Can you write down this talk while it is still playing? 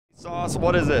Sauce,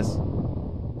 what is this?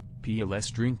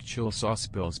 PLS drink chill sauce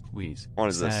bills please. What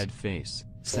is this? Sad face.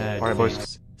 Sad Alright, face.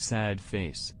 boys. Sad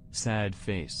face. Sad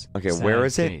face. Okay, sad where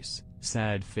is it? face,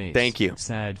 sad face. Thank you.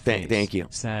 Sad face. Thank you.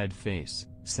 Sad face.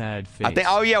 Sad face. I think.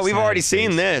 Oh yeah, we've sad already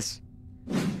seen face.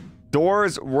 this.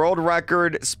 Doors world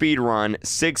record speed run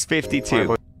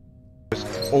 6:52.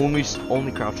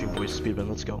 Only crouching, boys. Speedrun.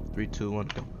 Let's go. 3, 2, 1,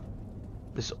 go.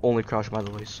 This is only crouching, by the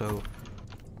way. So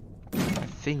I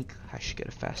think I should get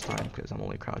a fast time because I'm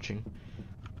only crouching.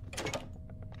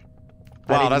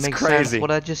 Wow, that's crazy.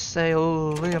 What I just say?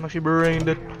 Oh, I'm actually brained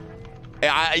it.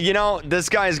 You know, this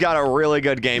guy's got a really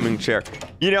good gaming chair.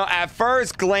 You know, at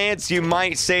first glance, you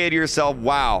might say to yourself,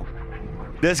 "Wow,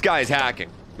 this guy's hacking."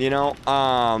 You know,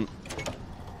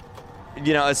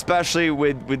 especially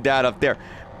with that up there.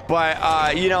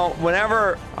 But you know,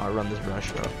 whenever I'll run this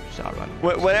brush, bro. Just outrun.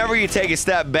 Whenever you take a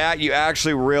step back, you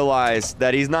actually realize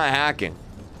that he's not hacking.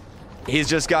 He's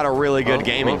just got a really good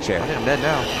gaming chair. I think I'm dead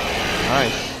now.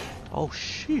 Nice. Oh,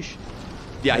 sheesh.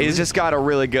 Yeah, he's just got a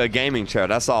really good gaming chair.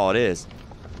 That's all it is.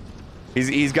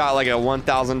 He's got like a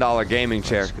 $1,000 gaming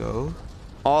chair. Let's go.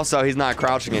 Also, he's not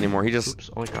crouching anymore. He just... Oops,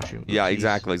 only crouching. Yeah,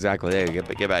 exactly. There you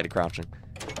go. Get back to crouching.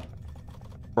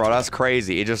 Bro, that's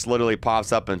crazy. It just literally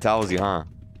pops up and tells you, huh?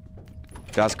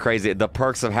 That's crazy. The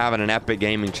perks of having an epic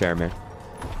gaming chair, man.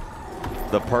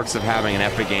 The perks of having an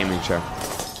epic gaming chair.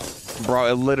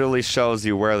 Bro, it literally shows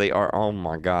you where they are. Oh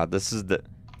my god. This is the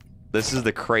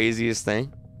craziest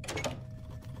thing.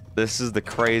 This is the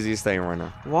craziest thing right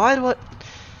now. Why do I...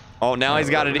 Oh, now he's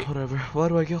got it. Whatever. Why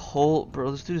do I get whole...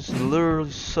 Bro, this dude is literally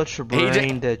such a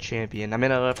brain dead champion. I mean,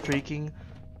 freaking...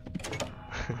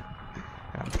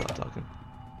 I'm not talking.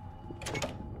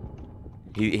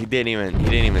 He didn't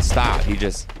even stop. He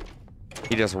just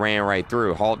ran right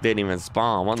through. Halt didn't even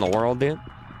spawn. What in the world, dude?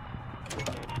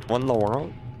 What in the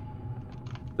world?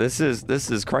 This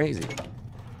is crazy.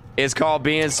 It's called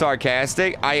being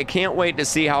sarcastic. I can't wait to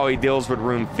see how he deals with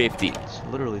room 50. It's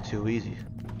literally too easy.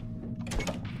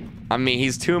 I mean,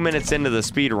 he's 2 minutes into the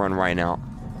speed run right now.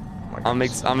 I'm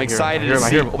excited to I see.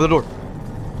 hear him. Open the door.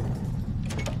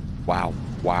 Wow.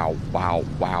 Wow. Wow.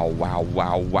 Wow. Wow.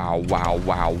 Wow. Wow. Wow.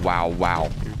 Wow. Wow. Wow.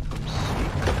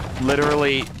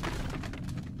 Literally,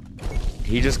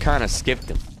 he just kind of skipped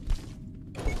him.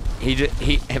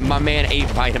 My man ate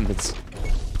vitamins.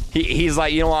 He's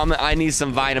like, you know what, I need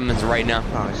some vitamins right now.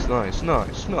 Nice,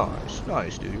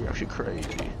 dude. You're actually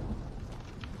crazy.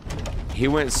 He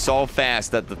went so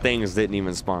fast that the things didn't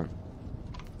even spawn.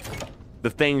 The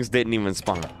things didn't even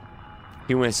spawn.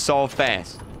 He went so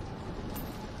fast.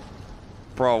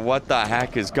 Bro, what the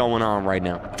heck is going on right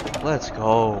now? Let's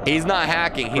go. He's not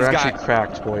hacking. We're actually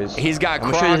cracked, boys. He's got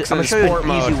Crocs in sport mode. I'm gonna show you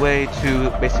an easy way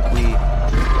to basically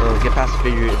get past the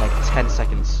figure in like 10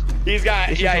 seconds. He's got,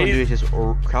 what you want to do is just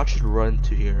crouch and run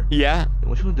to here. Yeah. And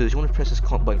what you want to do is you want to press this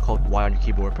button called Y on your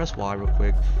keyboard. Press Y real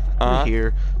quick. Go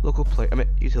here,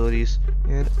 utilities,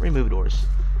 and remove doors.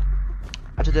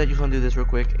 After that, you just want to do this real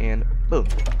quick, and boom.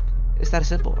 It's that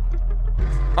simple.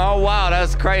 Oh wow,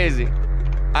 that's crazy.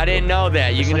 I didn't know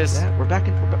that. You can like just that. We're back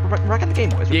in the game,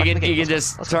 boys. You can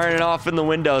just turn it off in the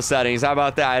Windows settings. How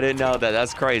about that? I didn't know that.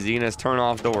 That's crazy. You can just turn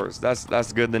off doors. That's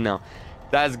good to know.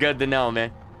 That's good to know,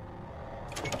 man.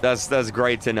 That's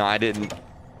great to know. I didn't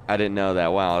know that.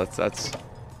 Wow,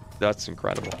 that's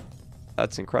incredible.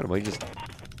 That's incredible.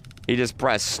 He just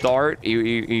pressed start.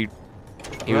 He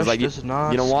was like, you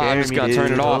know what? I'm just gonna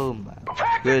turn it off. Oh my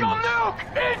goodness.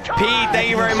 Pete, thank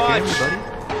you very much.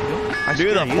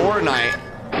 Do the Fortnite.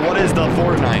 What is the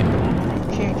Fortnite?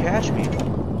 You can't catch me.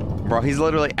 Bro, he's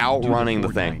literally outrunning the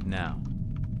thing. Now.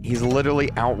 He's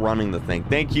literally outrunning the thing.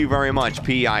 Thank you very much,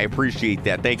 P. I appreciate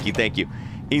that. Thank you.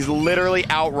 He's literally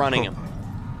outrunning him.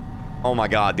 Oh my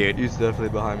god, dude. He's definitely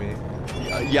behind me.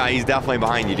 Yeah, he's definitely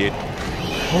behind you, dude.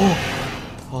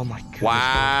 Oh my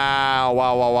god.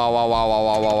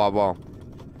 Wow.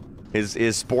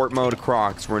 His sport mode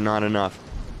Crocs were not enough.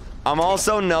 I'm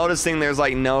also noticing there's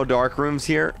like no dark rooms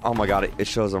here. Oh my god, it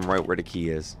shows him right where the key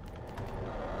is.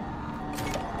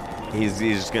 He's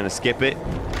just gonna skip it.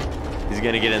 He's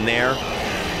gonna get in there.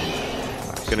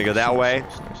 He's gonna go that way.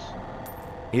 Nice.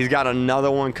 He's got another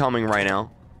one coming right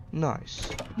now. Nice.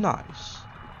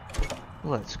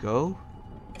 Let's go.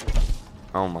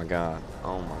 Oh my god.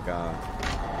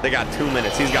 They got 2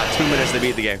 minutes. He's got 2 minutes to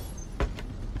beat the game.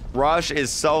 Rush is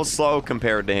so slow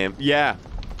compared to him. Yeah.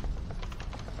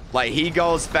 Like, he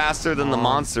goes faster than the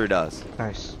monster does.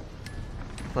 Nice.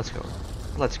 Let's go.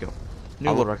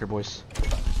 New world record, boys.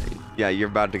 Yeah, you're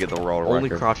about to get the world record. Only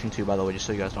crouching too, by the way, just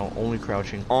so you guys know. Only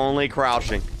crouching. Only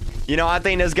crouching. You know, I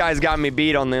think this guy's got me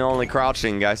beat on the only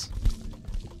crouching, guys.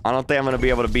 I don't think I'm going to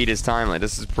be able to beat his timeline.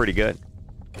 This is pretty good.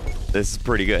 This is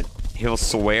pretty good. He'll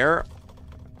swear.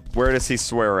 Where does he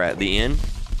swear at? The end?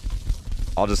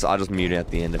 I'll just mute it at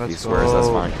the end if he swears. That's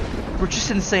fine. We're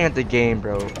just insane at the game,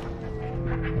 bro.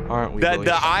 Aren't we?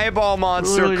 The eyeball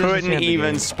monster couldn't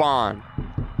even spawn.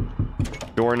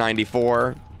 Door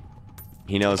 94.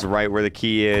 He knows right where the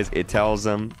key is. It tells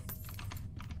him.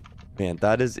 Man,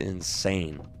 that is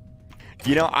insane.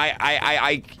 You know,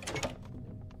 I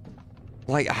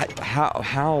like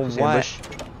how what? Ambush.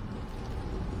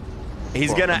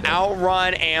 He's gonna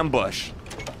outrun ambush.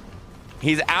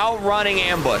 He's outrunning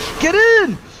ambush. Get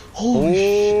in! Holy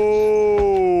shit.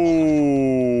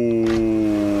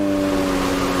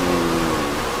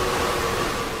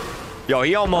 Yo,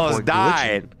 he almost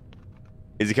died.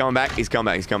 Is he coming back? He's coming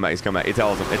back. He's coming back. He's coming back. It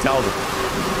tells him. It tells him.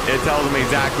 It tells him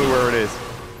exactly where it is.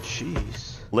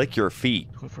 Jeez. Lick your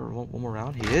feet. Going for one more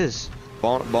round? He is.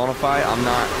 Bonafide,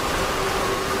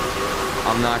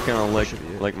 I'm not gonna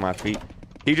lick my feet.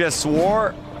 He just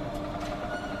swore.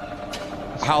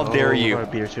 How dare you?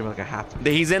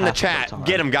 He's in the chat.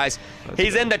 Get him, guys.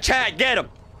 He's in the chat. Get him.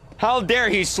 How dare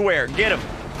he swear? Get him.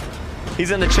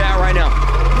 He's in the chat right now.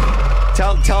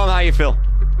 Tell him how you feel.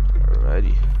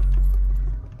 Alrighty.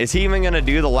 Is he even gonna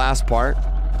do the last part?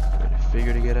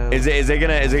 Figure to get out. Is it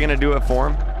gonna do it for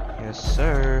him? Yes,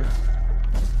 sir.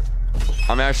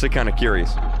 I'm actually kind of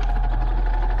curious.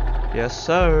 Yes,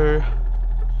 sir.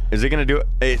 Is he gonna do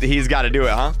it? He's got to do it,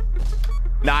 huh?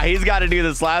 Nah, he's got to do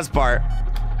this last part.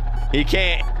 He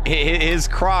can't. His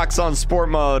Crocs on sport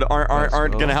mode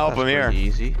aren't gonna help him here.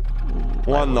 Easy.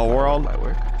 What in the world?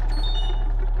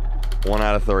 1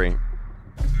 out of 3.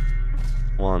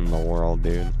 What in the world,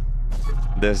 dude?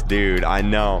 This dude, I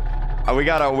know. We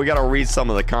gotta read some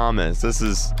of the comments. This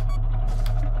is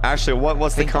actually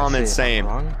what's the comment saying?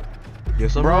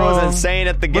 Yes, I'm Bro's wrong, insane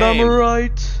at the game. but I'm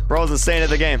right. Bro's insane at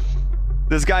the game.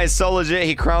 This guy is so legit.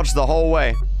 He crouched the whole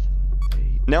way.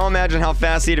 Now imagine how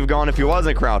fast he'd have gone if he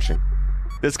wasn't crouching.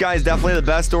 This guy is definitely the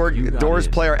best doors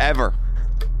player ever.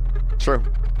 True.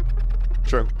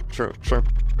 True. True. True.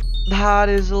 That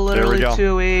is literally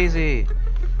too easy.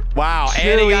 Wow,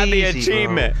 and he got the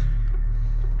achievement.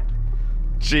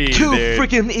 Jeez, Too dude.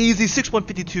 freaking easy.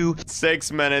 6.52.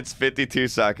 6 minutes, 52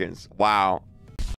 seconds. Wow.